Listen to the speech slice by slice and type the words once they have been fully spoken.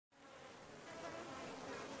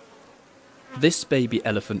This baby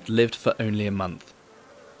elephant lived for only a month.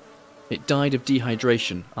 It died of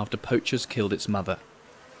dehydration after poachers killed its mother,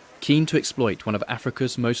 keen to exploit one of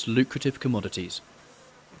Africa's most lucrative commodities,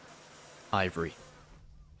 ivory.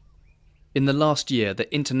 In the last year,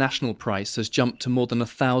 the international price has jumped to more than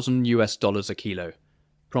 $1,000 a kilo,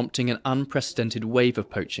 prompting an unprecedented wave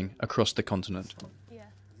of poaching across the continent.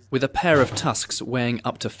 With a pair of tusks weighing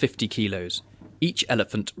up to 50 kilos, each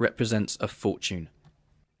elephant represents a fortune,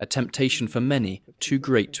 a temptation for many too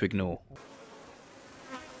great to ignore.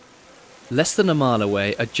 Less than a mile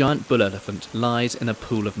away, a giant bull elephant lies in a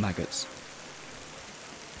pool of maggots.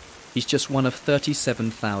 He's just one of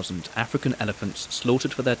 37,000 African elephants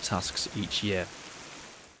slaughtered for their tusks each year.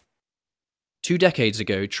 2 decades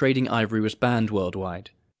ago, trading ivory was banned worldwide,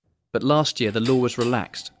 but last year the law was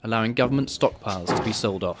relaxed, allowing government stockpiles to be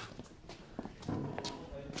sold off.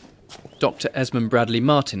 Dr. Esmond Bradley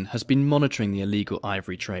Martin has been monitoring the illegal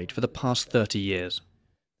ivory trade for the past 30 years.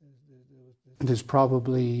 There's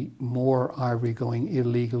probably more ivory going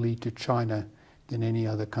illegally to China than any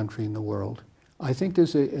other country in the world. I think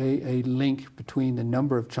there's a link between the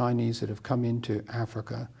number of Chinese that have come into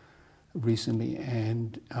Africa recently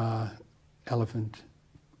and elephant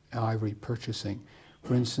ivory purchasing.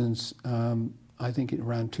 For instance, I think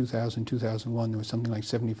around 2000, 2001, there was something like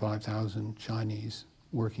 75,000 Chinese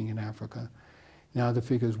working in Africa. Now the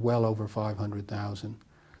figure is well over 500,000.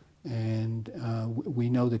 And we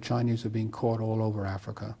know the Chinese are being caught all over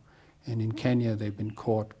Africa. And in Kenya, they've been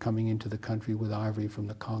caught coming into the country with ivory from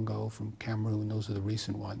the Congo, from Cameroon. Those are the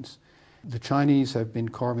recent ones. The Chinese have been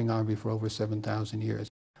carving ivory for over 7,000 years.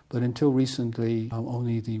 But until recently,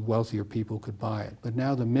 only the wealthier people could buy it. But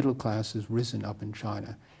now the middle class has risen up in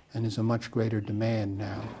China, and there's a much greater demand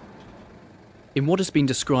now. In what has been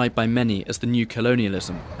described by many as the new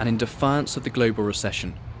colonialism, and in defiance of the global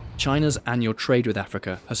recession, China's annual trade with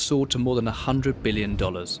Africa has soared to more than $100 billion,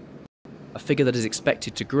 a figure that is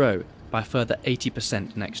expected to grow by a further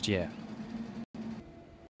 80% next year.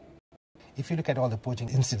 If you look at all the poaching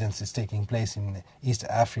incidences taking place in East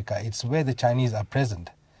Africa, it's where the Chinese are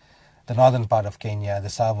present. The northern part of Kenya, the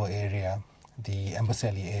Savo area, the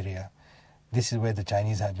Amboseli area, this is where the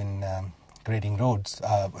Chinese have been grading roads,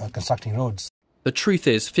 constructing roads. The truth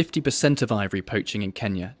is, 50% of ivory poaching in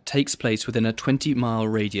Kenya takes place within a 20-mile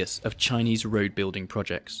radius of Chinese road-building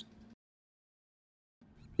projects.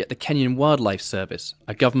 Yet the Kenyan Wildlife Service,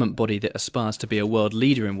 a government body that aspires to be a world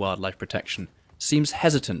leader in wildlife protection, seems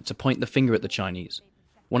hesitant to point the finger at the Chinese,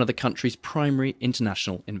 one of the country's primary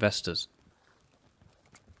international investors.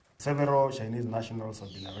 Several Chinese nationals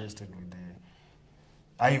have been arrested with the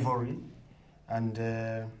ivory, and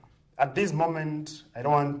at this moment, I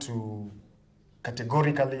don't want to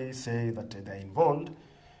categorically say that they're involved,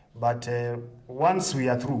 but once we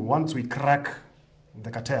are through, once we crack the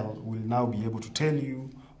cartel, we'll now be able to tell you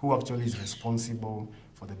who actually is responsible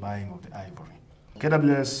for the buying of the ivory.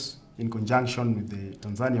 KWS, in conjunction with the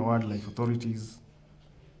Tanzania Wildlife Authorities,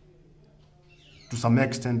 to some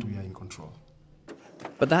extent we are in control.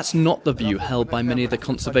 But that's not the view held by many of the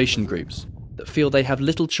conservation groups that feel they have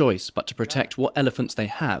little choice but to protect what elephants they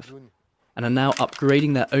have, and are now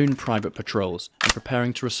upgrading their own private patrols and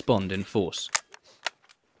preparing to respond in force.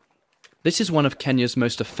 This is one of Kenya's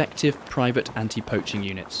most effective private anti-poaching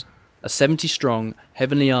units, a 70-strong,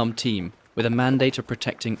 heavily armed team with a mandate of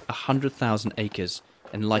protecting 100,000 acres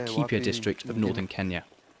in Laikipia district of northern Kenya.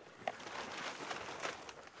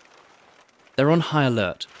 They're on high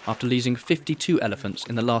alert after losing 52 elephants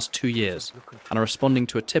in the last 2 years and are responding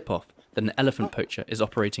to a tip-off that an elephant poacher is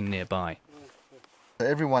operating nearby.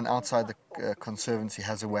 Everyone outside the conservancy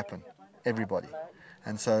has a weapon, everybody.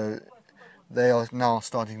 And so they are now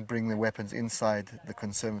starting to bring the weapons inside the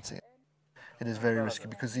conservancy. It is very risky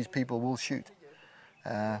because these people will shoot.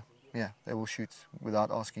 They will shoot without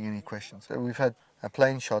asking any questions. So we've had a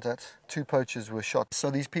plane shot at, 2 poachers were shot. So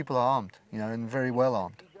these people are armed, and very well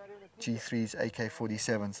armed. G3s,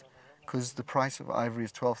 AK-47s, because the price of ivory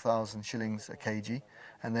is 12,000 shillings a kg,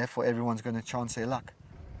 and therefore everyone's going to chance their luck.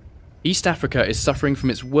 East Africa is suffering from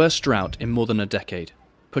its worst drought in more than a decade,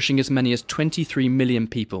 pushing as many as 23 million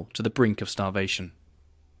people to the brink of starvation.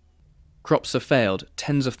 Crops have failed,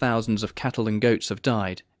 tens of thousands of cattle and goats have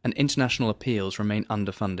died, and international appeals remain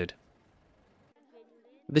underfunded.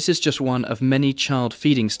 This is just one of many child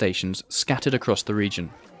feeding stations scattered across the region,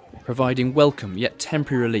 providing welcome yet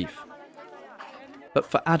temporary relief. But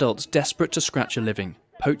for adults desperate to scratch a living,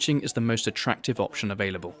 poaching is the most attractive option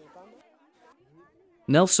available.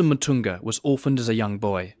 Nelson Mutunga was orphaned as a young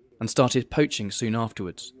boy and started poaching soon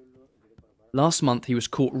afterwards. Last month he was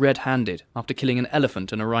caught red-handed after killing an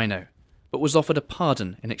elephant and a rhino, but was offered a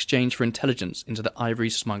pardon in exchange for intelligence into the ivory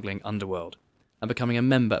smuggling underworld. and becoming a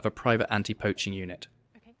member of a private anti-poaching unit.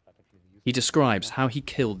 He describes how he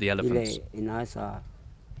killed the elephants.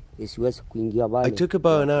 I took a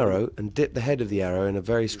bow and arrow and dipped the head of the arrow in a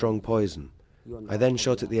very strong poison. I then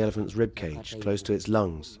shot at the elephant's ribcage, close to its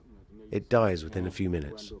lungs. It dies within a few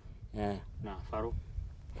minutes.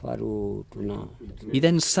 He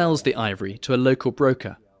then sells the ivory to a local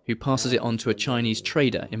broker who passes it on to a Chinese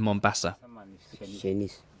trader in Mombasa.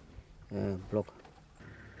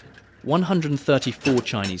 134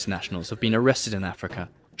 Chinese nationals have been arrested in Africa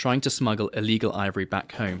trying to smuggle illegal ivory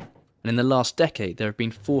back home, and in the last decade there have been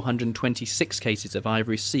 426 cases of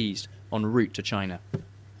ivory seized en route to China.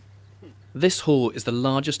 This haul is the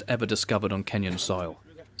largest ever discovered on Kenyan soil,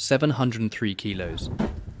 703 kilos.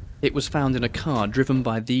 It was found in a car driven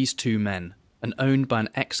by these two men and owned by an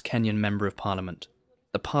ex-Kenyan Member of Parliament.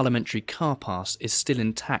 The parliamentary car pass is still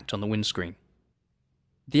intact on the windscreen.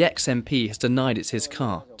 The ex-MP has denied it's his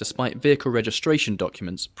car, despite vehicle registration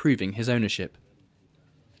documents proving his ownership.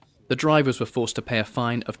 The drivers were forced to pay a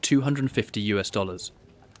fine of $250,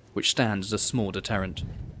 which stands as a small deterrent.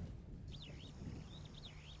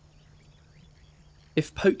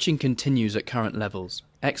 If poaching continues at current levels,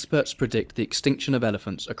 experts predict the extinction of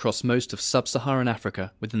elephants across most of sub-Saharan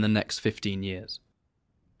Africa within the next 15 years.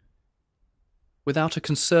 Without a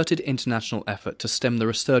concerted international effort to stem the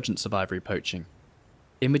resurgence of ivory poaching,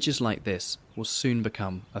 images like this will soon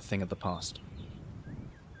become a thing of the past.